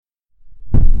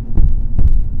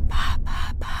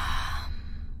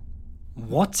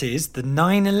What is the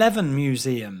 9/11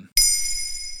 Museum?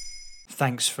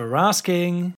 Thanks for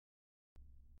asking.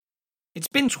 It's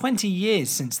been 20 years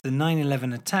since the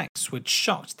 9/11 attacks, which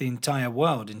shocked the entire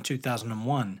world in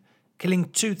 2001, killing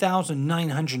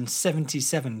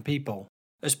 2,977 people.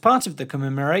 As part of the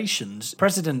commemorations,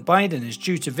 President Biden is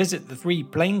due to visit the 3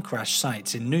 plane crash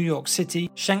sites in New York City,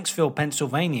 Shanksville,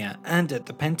 Pennsylvania, and at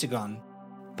the Pentagon.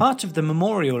 Part of the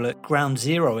memorial at Ground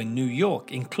Zero in New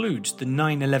York includes the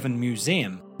 9/11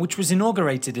 Museum, which was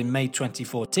inaugurated in May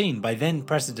 2014 by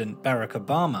then-President Barack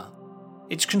Obama.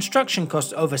 Its construction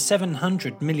cost over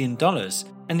 $700 million,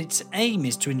 and its aim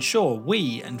is to ensure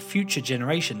we and future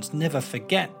generations never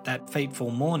forget that fateful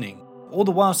morning, all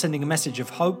the while sending a message of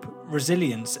hope,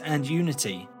 resilience, and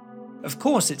unity. Of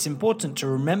course, it's important to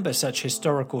remember such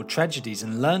historical tragedies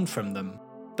and learn from them,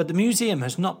 but the museum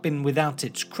has not been without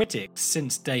its critics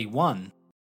since day one.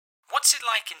 What's it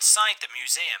like inside the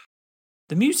museum?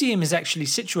 The museum is actually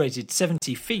situated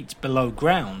 70 feet below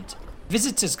ground.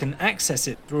 Visitors can access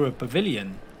it through a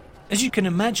pavilion. As you can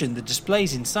imagine, the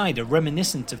displays inside are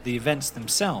reminiscent of the events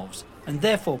themselves, and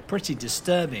therefore pretty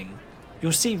disturbing.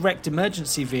 You'll see wrecked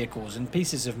emergency vehicles and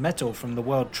pieces of metal from the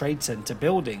World Trade Center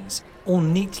buildings, all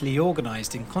neatly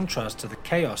organized in contrast to the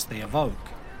chaos they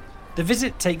evoke. The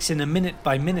visit takes in a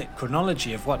minute-by-minute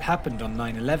chronology of what happened on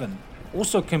 9/11,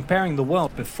 also comparing the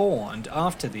world before and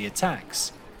after the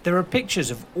attacks. There are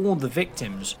pictures of all the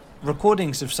victims,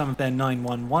 recordings of some of their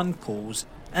 911 calls,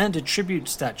 and a tribute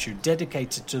statue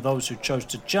dedicated to those who chose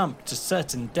to jump to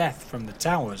certain death from the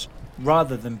towers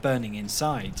rather than burning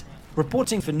inside.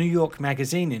 Reporting for New York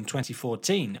Magazine in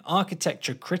 2014,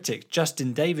 architecture critic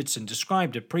Justin Davidson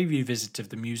described a preview visit of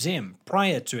the museum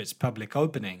prior to its public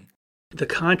opening. The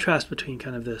contrast between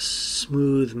kind of this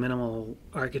smooth, minimal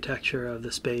architecture of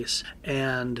the space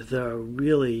and the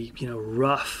really,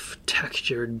 rough,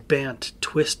 textured, bent,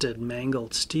 twisted,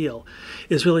 mangled steel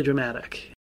is really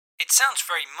dramatic. It sounds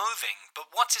very moving, but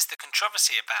what is the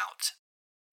controversy about?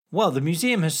 Well, the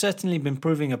museum has certainly been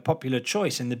proving a popular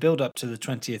choice in the build-up to the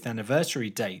 20th anniversary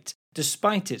date,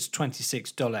 despite its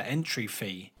 $26 entry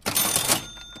fee.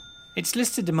 It's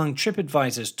listed among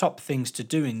TripAdvisor's top things to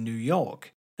do in New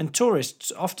York, and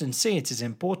tourists often see it as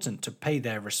important to pay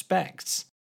their respects.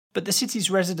 But the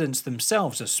city's residents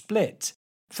themselves are split.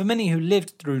 For many who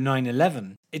lived through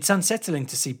 9/11, it's unsettling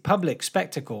to see public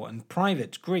spectacle and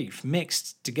private grief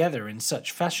mixed together in such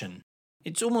fashion.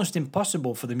 It's almost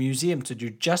impossible for the museum to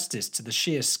do justice to the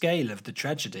sheer scale of the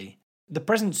tragedy. The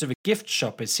presence of a gift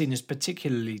shop is seen as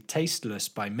particularly tasteless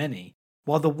by many,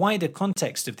 while the wider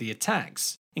context of the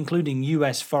attacks, including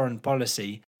US foreign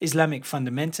policy, Islamic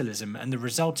fundamentalism, and the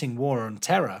resulting war on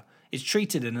terror, is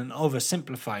treated in an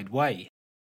oversimplified way.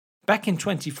 Back in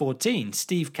 2014,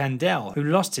 Steve Kandel, who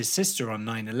lost his sister on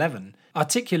 9/11,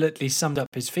 articulately summed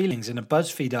up his feelings in a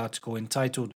BuzzFeed article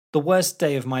entitled "The Worst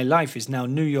Day of My Life is Now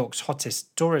New York's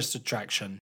Hottest Tourist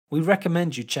Attraction. We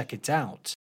recommend you check it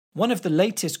out." One of the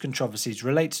latest controversies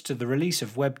relates to the release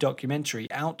of web documentary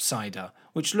Outsider,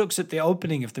 which looks at the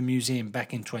opening of the museum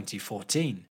back in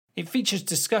 2014. It features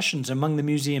discussions among the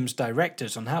museum's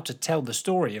directors on how to tell the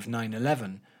story of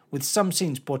 9/11, with some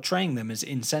scenes portraying them as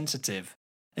insensitive.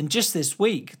 And just this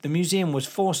week, the museum was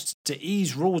forced to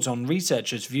ease rules on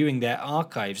researchers viewing their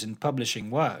archives and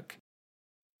publishing work.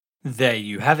 There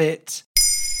you have it.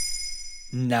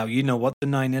 Now you know what the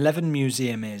 9/11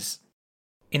 Museum is.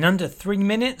 In under 3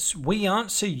 minutes, we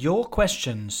answer your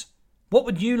questions. What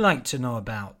would you like to know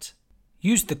about?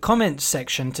 Use the comments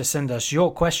section to send us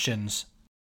your questions.